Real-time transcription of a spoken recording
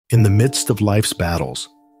In the midst of life's battles,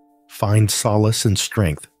 find solace and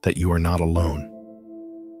strength that you are not alone.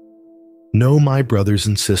 Know, my brothers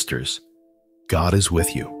and sisters, God is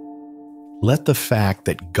with you. Let the fact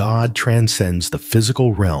that God transcends the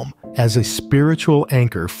physical realm as a spiritual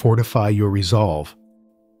anchor fortify your resolve.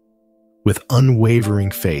 With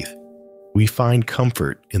unwavering faith, we find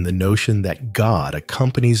comfort in the notion that God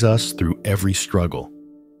accompanies us through every struggle.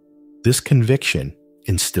 This conviction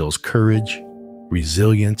instills courage,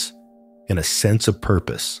 resilience, and a sense of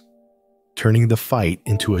purpose, turning the fight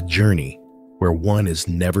into a journey where one is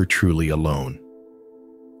never truly alone.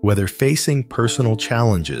 Whether facing personal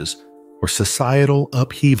challenges or societal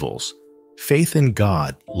upheavals, faith in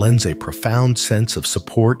God lends a profound sense of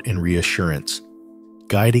support and reassurance,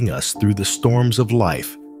 guiding us through the storms of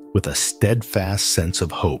life with a steadfast sense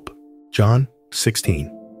of hope. John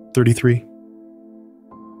 16:33.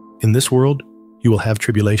 In this world, you will have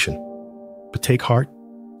tribulation, but take heart,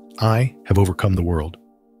 I have overcome the world.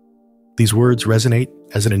 These words resonate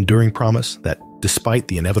as an enduring promise that, despite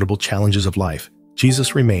the inevitable challenges of life,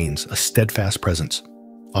 Jesus remains a steadfast presence,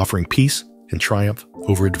 offering peace and triumph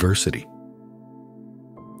over adversity.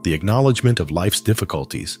 The acknowledgement of life's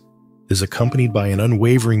difficulties is accompanied by an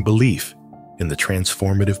unwavering belief in the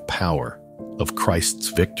transformative power of Christ's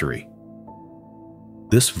victory.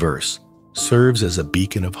 This verse serves as a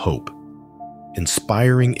beacon of hope,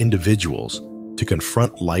 inspiring individuals to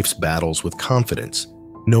confront life's battles with confidence,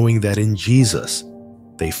 knowing that in Jesus,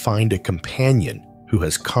 they find a companion who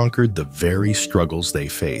has conquered the very struggles they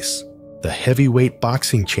face. The heavyweight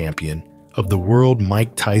boxing champion of the world,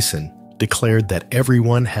 Mike Tyson, declared that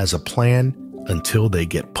everyone has a plan until they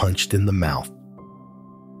get punched in the mouth.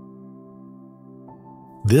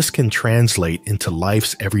 This can translate into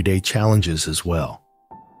life's everyday challenges as well.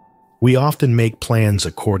 We often make plans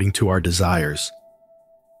according to our desires.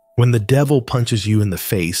 When the devil punches you in the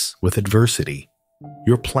face with adversity,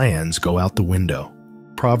 your plans go out the window.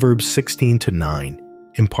 Proverbs 16:9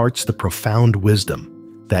 imparts the profound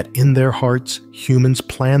wisdom that in their hearts humans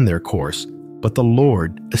plan their course, but the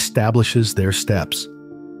Lord establishes their steps.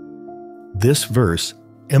 This verse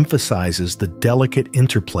emphasizes the delicate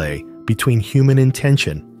interplay between human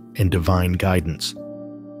intention and divine guidance.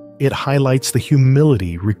 It highlights the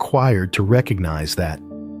humility required to recognize that,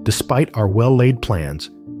 despite our well-laid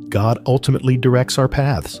plans, God ultimately directs our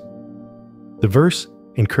paths. The verse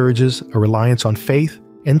encourages a reliance on faith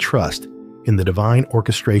and trust in the divine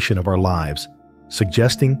orchestration of our lives,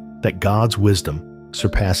 suggesting that God's wisdom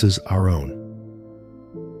surpasses our own.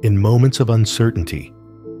 In moments of uncertainty,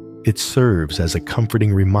 it serves as a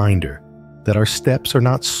comforting reminder that our steps are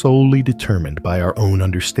not solely determined by our own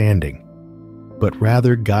understanding, but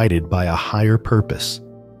rather guided by a higher purpose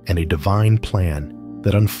and a divine plan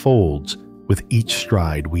that unfolds with each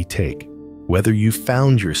stride we take. Whether you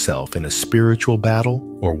found yourself in a spiritual battle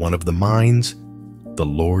or one of the minds, the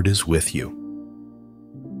Lord is with you.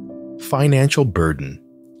 Financial burden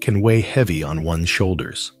can weigh heavy on one's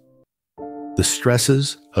shoulders. The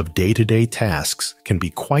stresses of day-to-day tasks can be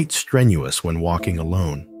quite strenuous when walking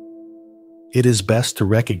alone. It is best to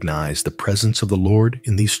recognize the presence of the Lord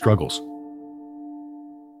in these struggles.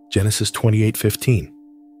 Genesis 28:15.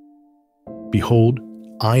 Behold,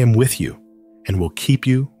 I am with you and will keep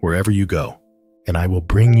you wherever you go, and I will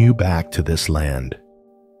bring you back to this land.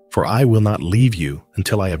 For I will not leave you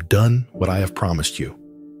until I have done what I have promised you.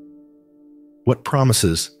 What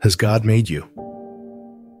promises has God made you?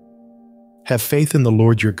 Have faith in the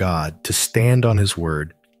Lord your God to stand on His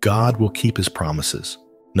word. God will keep His promises.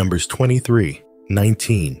 Numbers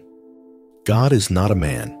 23:19. God is not a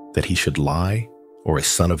man that He should lie, or a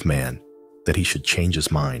son of man that He should change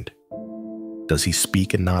His mind. Does He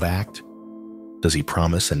speak and not act? Does He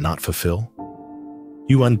promise and not fulfill?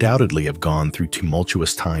 You undoubtedly have gone through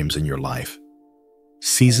tumultuous times in your life,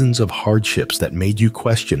 seasons of hardships that made you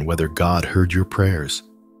question whether God heard your prayers.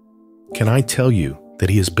 Can I tell you that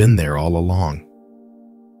He has been there all along?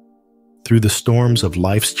 Through the storms of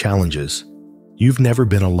life's challenges, you've never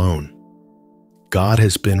been alone. God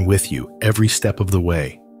has been with you every step of the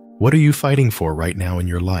way. What are you fighting for right now in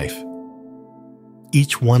your life?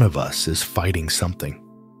 Each one of us is fighting something.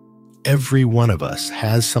 Every one of us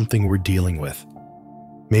has something we're dealing with.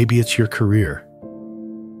 Maybe it's your career.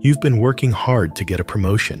 You've been working hard to get a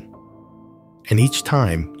promotion, and each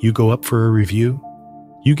time you go up for a review,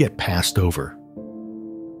 you get passed over.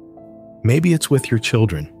 Maybe it's with your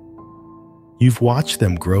children. You've watched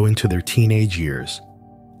them grow into their teenage years,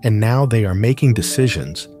 and now they are making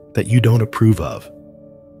decisions that you don't approve of,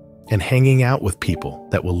 and hanging out with people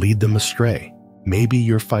that will lead them astray. Maybe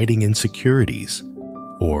you're fighting insecurities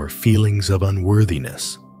or feelings of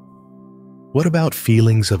unworthiness. What about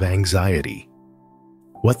feelings of anxiety?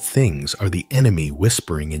 What things are the enemy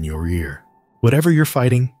whispering in your ear? Whatever you're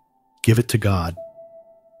fighting, give it to God.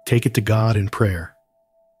 Take it to God in prayer.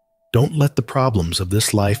 Don't let the problems of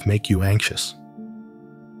this life make you anxious.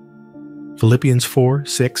 Philippians 4,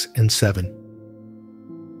 6, and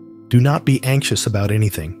 7. Do not be anxious about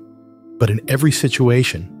anything, but in every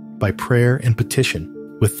situation, by prayer and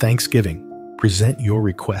petition, with thanksgiving, present your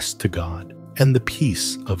requests to God, and the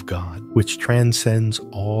peace of God, which transcends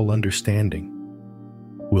all understanding,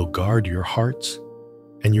 will guard your hearts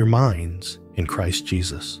and your minds in Christ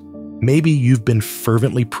Jesus. Maybe you've been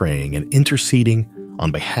fervently praying and interceding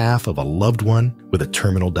on behalf of a loved one with a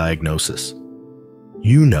terminal diagnosis.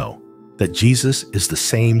 You know that Jesus is the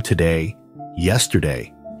same today,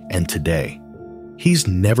 yesterday, and today. He's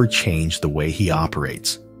never changed the way he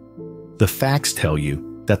operates. The facts tell you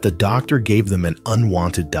that the doctor gave them an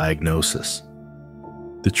unwanted diagnosis.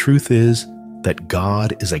 The truth is that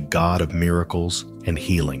God is a God of miracles and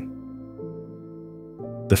healing.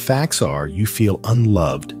 The facts are you feel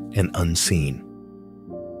unloved and unseen.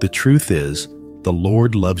 The truth is the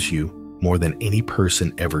Lord loves you more than any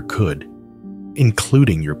person ever could,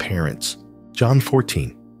 including your parents. John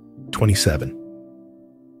 14,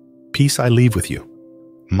 27. Peace I leave with you.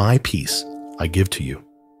 My peace I give to you.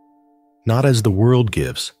 Not as the world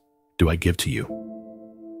gives, do I give to you.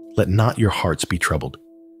 Let not your hearts be troubled,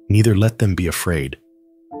 neither let them be afraid.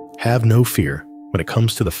 Have no fear when it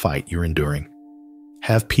comes to the fight you're enduring.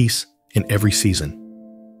 Have peace in every season.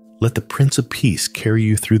 Let the Prince of Peace carry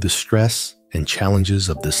you through the stress and challenges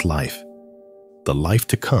of this life. The life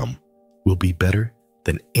to come will be better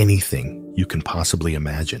than anything you can possibly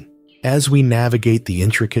imagine. As we navigate the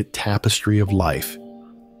intricate tapestry of life,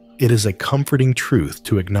 it is a comforting truth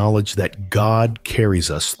to acknowledge that God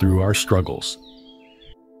carries us through our struggles.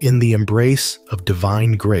 In the embrace of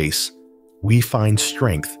divine grace, we find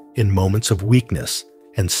strength in moments of weakness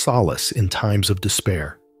and solace in times of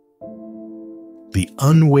despair. The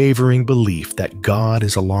unwavering belief that God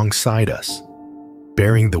is alongside us,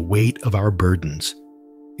 bearing the weight of our burdens,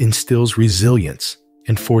 instills resilience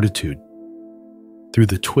and fortitude. Through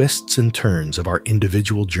the twists and turns of our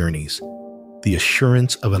individual journeys, the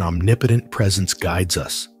assurance of an omnipotent presence guides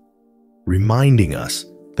us, reminding us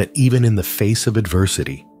that even in the face of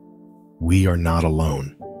adversity, we are not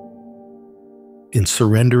alone. In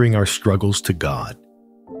surrendering our struggles to God,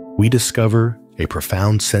 we discover a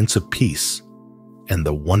profound sense of peace and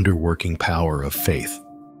the wonder-working power of faith.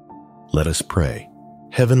 Let us pray.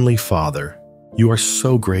 Heavenly Father, you are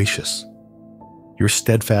so gracious. Your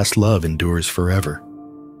steadfast love endures forever.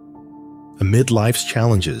 Amid life's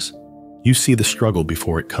challenges, you see the struggle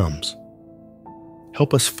before it comes.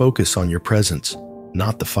 Help us focus on your presence,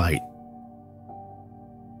 not the fight.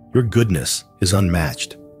 Your goodness is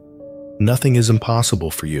unmatched. Nothing is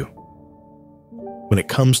impossible for you. When it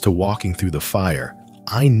comes to walking through the fire,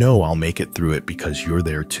 I know I'll make it through it because you're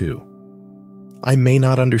there too. I may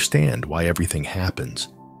not understand why everything happens,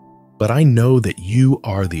 but I know that you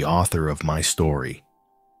are the author of my story.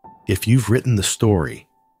 If you've written the story,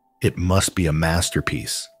 it must be a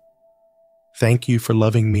masterpiece. Thank you for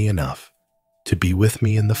loving me enough to be with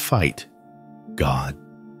me in the fight, God.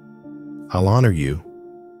 I'll honor you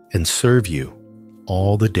and serve you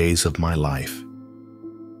all the days of my life.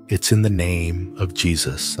 It's in the name of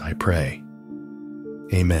Jesus I pray.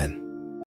 Amen.